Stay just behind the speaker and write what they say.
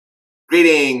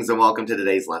Greetings and welcome to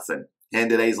today's lesson. In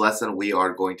today's lesson, we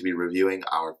are going to be reviewing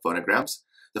our phonograms.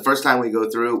 The first time we go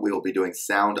through, we will be doing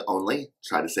sound only.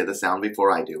 Try to say the sound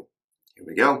before I do. Here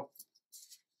we go.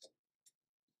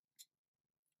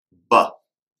 B.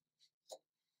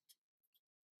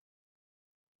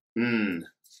 N.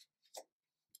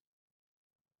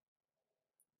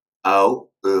 O,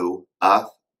 oo, uff,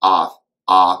 off,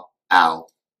 ah, ow.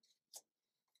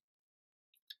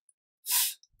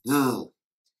 Z.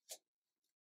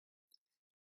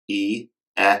 E,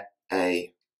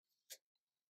 a.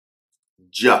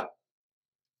 J.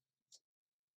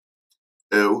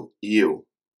 O, u.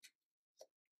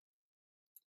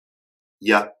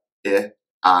 Y,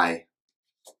 I.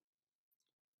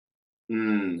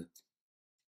 N.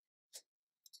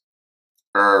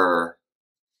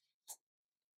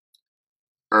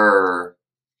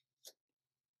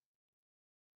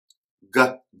 G,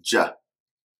 j.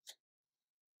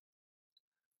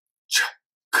 Ch,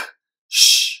 k,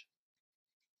 sh.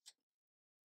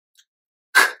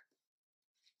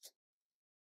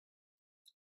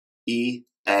 E,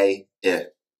 a,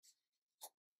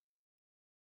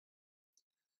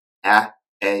 I.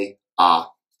 A,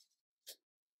 ah.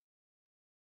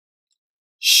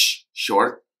 Sh,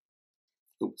 short.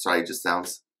 Oops, sorry, it just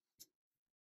sounds.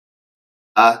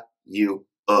 U,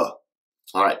 All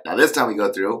right, now this time we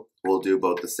go through, we'll do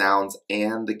both the sounds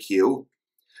and the cue.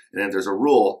 And if there's a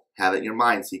rule, have it in your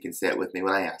mind so you can say it with me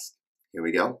when I ask. Here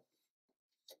we go.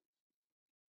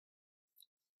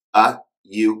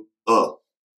 U,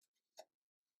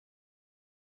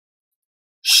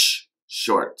 Sh,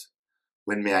 short.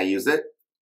 When may I use it?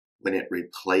 When it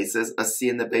replaces a C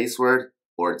in the base word,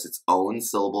 or it's its own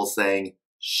syllable saying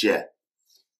sh.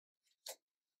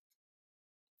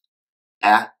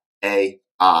 A,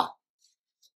 ah.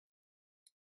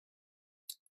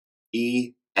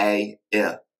 E, I.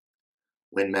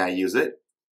 When may I use it?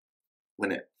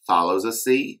 When it follows a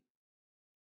C,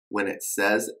 when it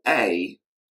says a,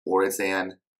 or it's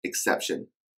an exception.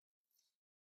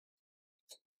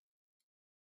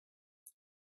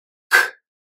 K,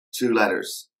 2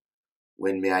 letters.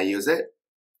 When may I use it?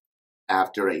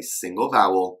 After a single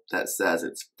vowel that says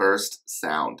its first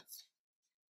sound.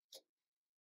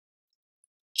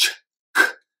 Ch, k,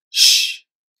 sh.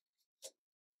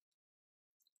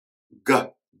 G,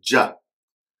 j.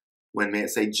 When may it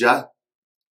say j?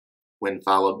 When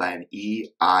followed by an E,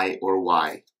 I, or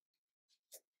Y.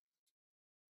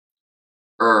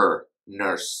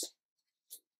 Nurse.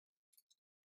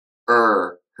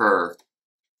 Her.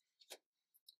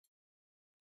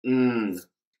 N.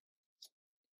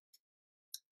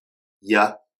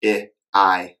 Y,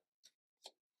 I.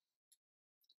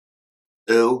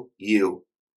 O, U.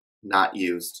 Not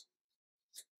used.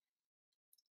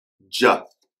 J.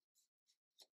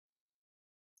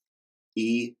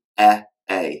 E, a.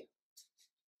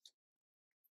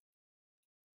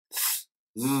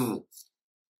 Z.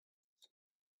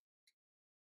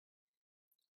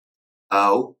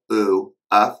 O, oo,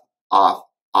 uff, off,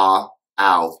 ah,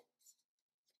 ow.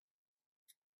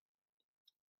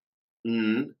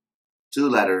 N, 2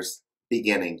 letters,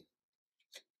 beginning.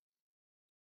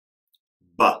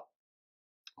 B. All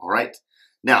right.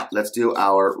 Now, let's do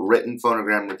our written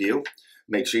phonogram review.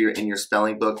 Make sure you're in your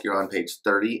spelling book. You're on page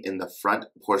 30 in the front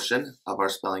portion of our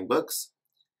spelling books.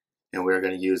 And we're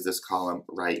going to use this column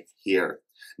right here.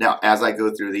 Now, as I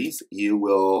go through these, you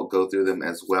will go through them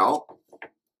as well.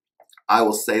 I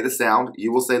will say the sound.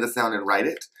 You will say the sound and write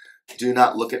it. Do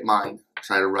not look at mine.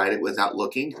 Try to write it without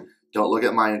looking. Don't look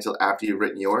at mine until after you've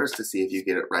written yours to see if you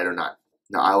get it right or not.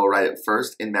 Now, I will write it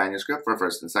first in manuscript for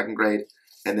 1st and 2nd grade,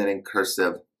 and then in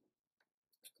cursive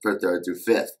for 3rd through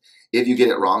 5th. If you get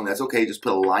it wrong, that's okay. Just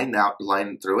put a line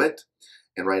through it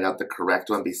and write out the correct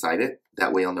one beside it.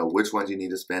 That way you'll know which ones you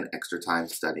need to spend extra time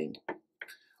studying.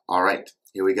 All right,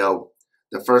 here we go.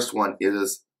 The first one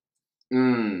is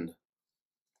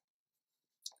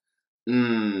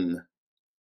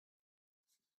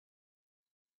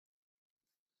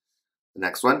The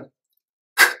next one,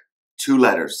 2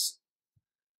 letters.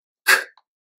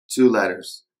 2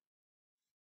 letters.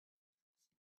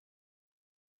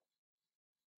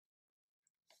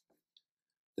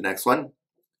 The next one,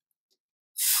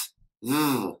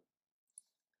 The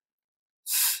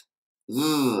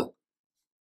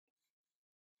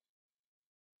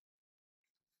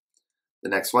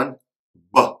next one,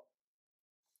 B.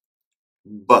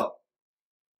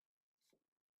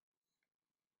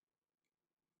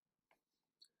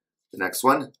 The next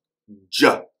one,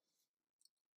 J.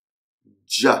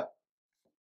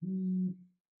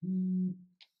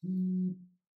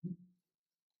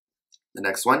 The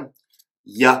next one,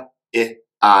 Y,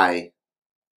 I.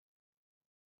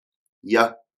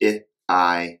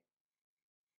 I.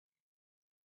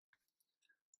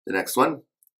 The next one,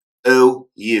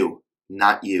 OU,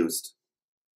 not used.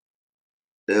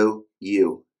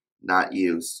 OU, not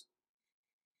used.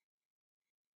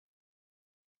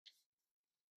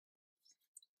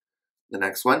 The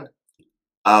next one,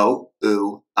 O,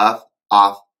 U, F,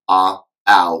 off, ah,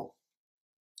 ow.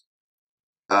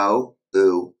 O,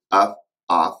 U, F,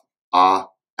 off, ah,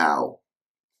 ow.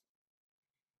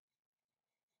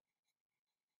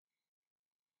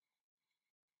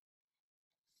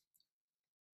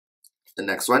 The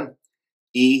next one,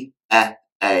 E, A.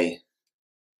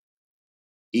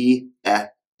 E,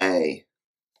 A.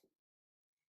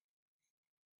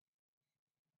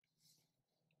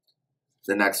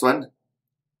 The next one,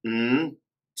 N,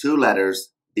 2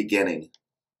 letters, beginning.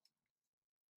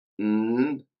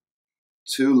 N,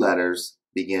 2 letters,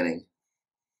 beginning.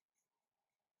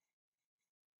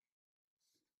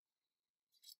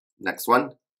 Next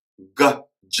one, G,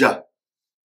 J.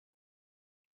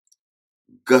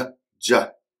 G, J.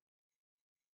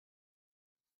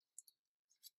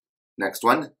 Next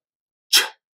one, Ch,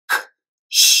 K,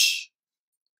 Sh.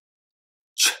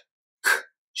 Ch, K,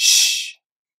 Sh.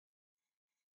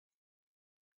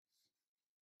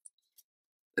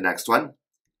 The next one,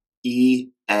 E,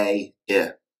 A,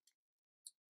 I.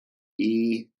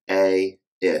 E, A,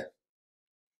 I.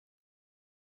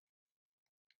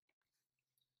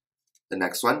 The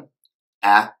next one,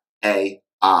 A,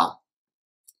 Ah.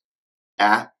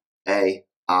 A,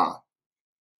 Ah.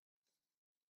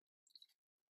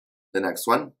 The next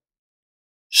one,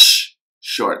 Sh,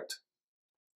 short.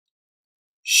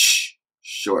 Sh,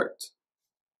 short.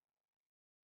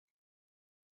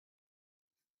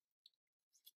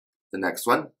 The next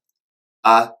one,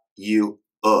 U,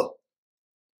 U,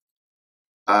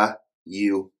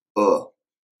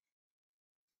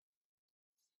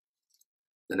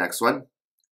 The next one,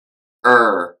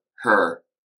 her. Her.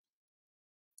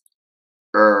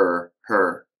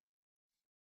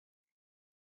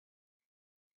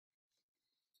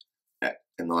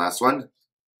 And the last one,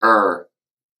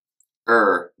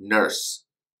 nurse.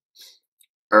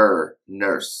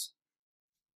 Nurse.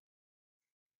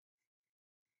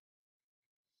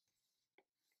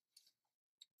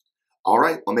 All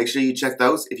right, well, make sure you check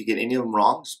those. If you get any of them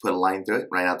wrong, just put a line through it,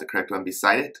 write out the correct one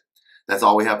beside it. That's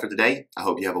all we have for today. I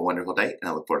hope you have a wonderful day, and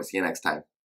I look forward to seeing you next time.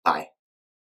 Bye.